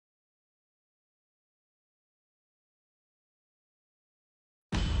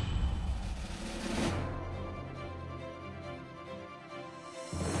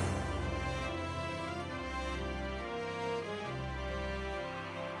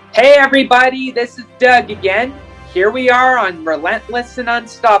Hey everybody, this is Doug again. Here we are on Relentless and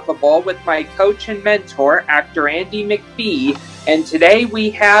Unstoppable with my coach and mentor, actor Andy McPhee, and today we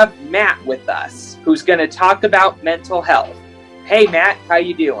have Matt with us, who's going to talk about mental health. Hey Matt, how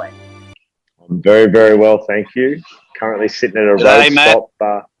you doing? I'm very, very well, thank you. Currently sitting at a road stop.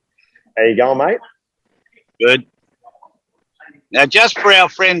 How you going, mate? Good. Now, just for our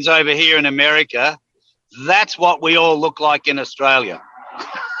friends over here in America, that's what we all look like in Australia.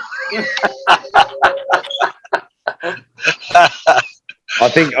 I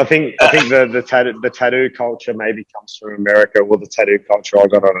think the tattoo culture maybe comes from America. Well, the tattoo culture I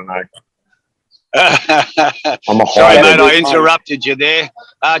don't know. Sorry, mate, I interrupted you there.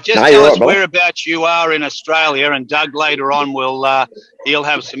 Just tell us whereabouts you are in Australia, and Doug later on will he'll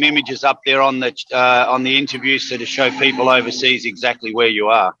have some images up there on the interview, so to show people overseas exactly where you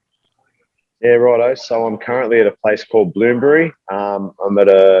are. Yeah, righto. So I'm currently at a place called Bloomberry. I'm at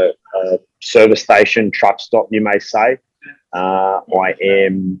a service station, truck stop, you may say. I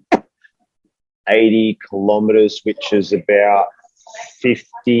am 80 kilometres, which is about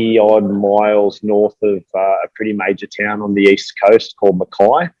 50 odd miles north of a pretty major town on the east coast called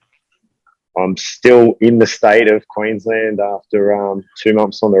Mackay. I'm still in the state of Queensland after 2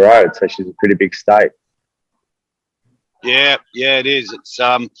 months on the road, so she's a pretty big state. Yeah, it is.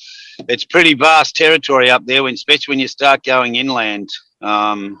 It's pretty vast territory up there, especially when you start going inland.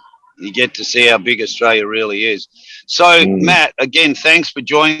 You get to see how big Australia really is. So, Matt, again, thanks for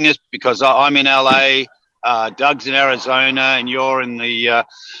joining us, because I'm in LA, Doug's in Arizona, and you're in the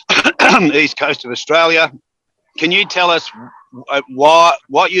east coast of Australia. Can you tell us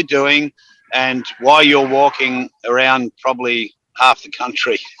what you're doing and why you're walking around probably half the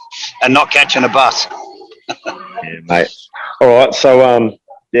country and not catching a bus? Yeah, mate. All right. So,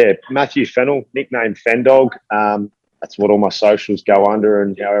 Matthew Fennell, nicknamed Fendog. That's what all my socials go under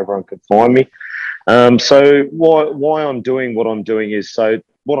and how everyone can find me. So why I'm doing what I'm doing is, so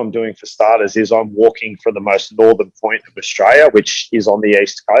what I'm doing for starters is I'm walking from the most northern point of Australia, which is on the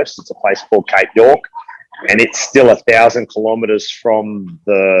east coast. It's a place called Cape York, and it's still 1,000 kilometres from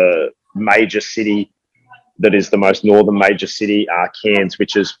the major city that is the most northern major city, Cairns,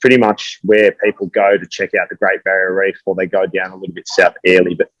 which is pretty much where people go to check out the Great Barrier Reef, or they go down a little bit south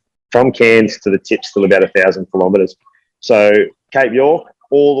Airlie. But from Cairns to the tip's still about 1,000 kilometres. So Cape York,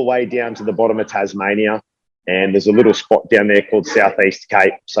 all the way down to the bottom of Tasmania, and there's a little spot down there called Southeast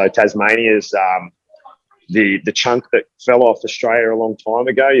Cape. So Tasmania is the chunk that fell off Australia a long time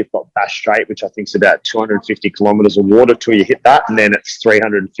ago. You've got Bass Strait, which I think is about 250 kilometres of water till you hit that, and then it's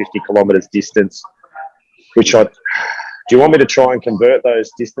 350 kilometres distance. Do you want me to try and convert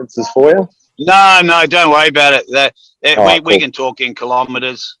those distances for you? No, don't worry about it. We can talk in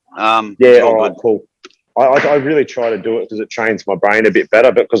kilometres. All right, cool. I really try to do it because it trains my brain a bit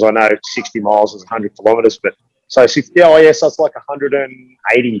better, because I know 60 miles is 100 kilometres. But so so it's like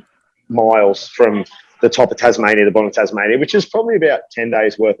 180 miles from the top of Tasmania to the bottom of Tasmania, which is probably about 10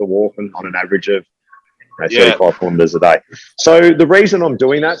 days worth of walking on an average of 35 kilometres a day. So the reason I'm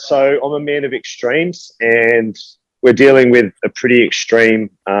doing that, so I'm a man of extremes, and we're dealing with a pretty extreme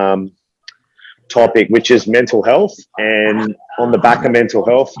topic, which is mental health. And on the back of mental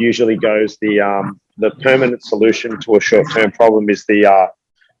health usually goes the permanent solution to a short-term problem is the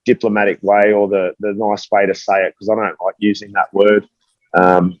diplomatic way, or the nice way to say it, because I don't like using that word.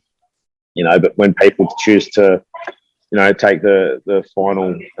 But when people choose to, take the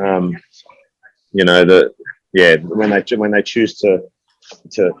final, when they choose to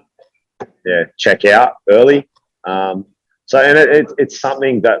check out early. It's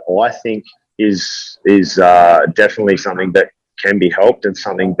something that I think is definitely something that can be helped, and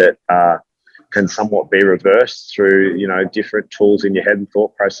something that can somewhat be reversed through, different tools in your head and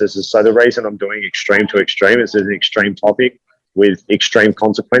thought processes. So the reason I'm doing extreme to extreme is it's an extreme topic with extreme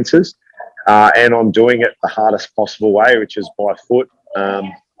consequences. And I'm doing it the hardest possible way, which is by foot.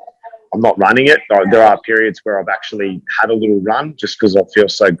 I'm not running it. There are periods where I've actually had a little run just because I feel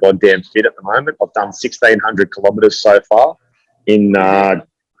so goddamn fit at the moment. I've done 1,600 kilometres so far in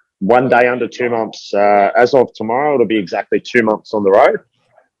 1 day under 2 months. As of tomorrow, it'll be exactly 2 months on the road.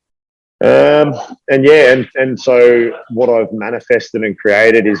 And so what I've manifested and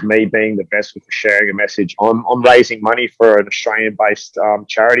created is me being the vessel for sharing a message. I'm raising money for an Australian-based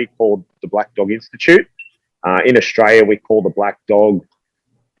charity called the Black Dog Institute. In Australia, we call the Black Dog.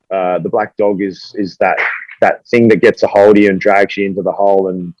 The Black Dog is that thing that gets a hold of you and drags you into the hole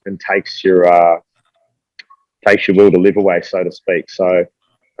and takes your will to live away, so to speak. So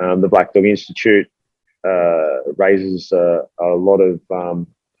the Black Dog Institute raises a lot of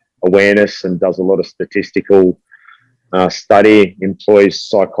awareness and does a lot of statistical study employs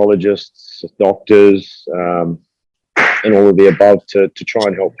psychologists, doctors, and all of the above to try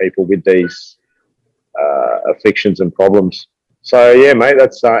and help people with these afflictions and problems. So yeah, mate,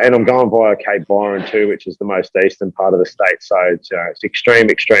 that's and I'm going via Cape Byron too, which is the most eastern part of the state. So it's extreme,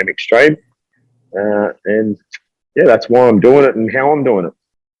 and yeah, that's why I'm doing it and how I'm doing it.